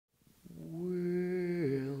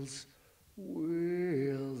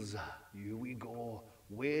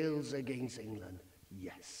Wales against England,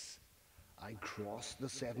 yes. I crossed the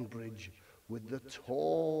Severn Bridge with the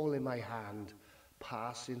tall in my hand,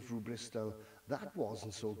 passing through Bristol, that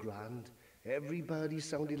wasn't so grand. Everybody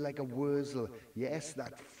sounded like a Wurzel, yes,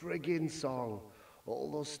 that friggin' song.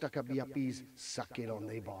 All those stuck-up yuppies sucking on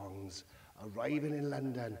their bongs. Arriving in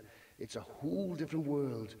London, it's a whole different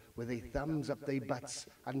world where they thumbs up their butts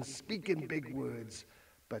and speaking big words.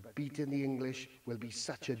 But beating the English will be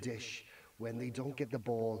such a dish. When they don't get the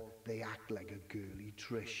ball, they act like a girly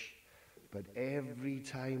Trish. But every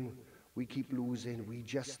time we keep losing, we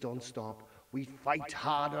just don't stop. We fight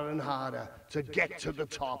harder and harder to get to the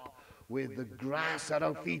top. With the grass at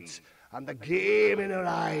our feet and the game in our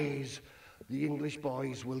eyes, the English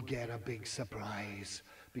boys will get a big surprise.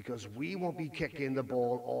 Because we won't be kicking the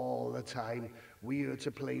ball all the time. We are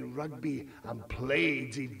to play rugby and play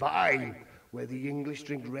divine, where the English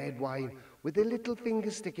drink red wine with their little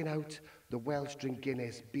fingers sticking out. The Welsh drink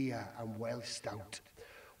Guinness, beer and Welsh stout.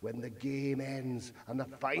 When the game ends and the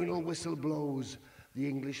final whistle blows, the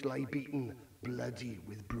English lie beaten, bloody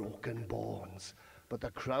with broken bones. But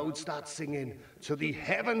the crowd starts singing to the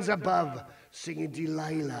heavens above, singing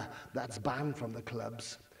Delilah, that's banned from the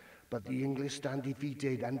clubs. But the English stand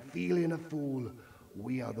defeated and feeling a fool.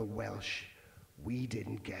 We are the Welsh. We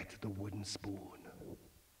didn't get the wooden spoon.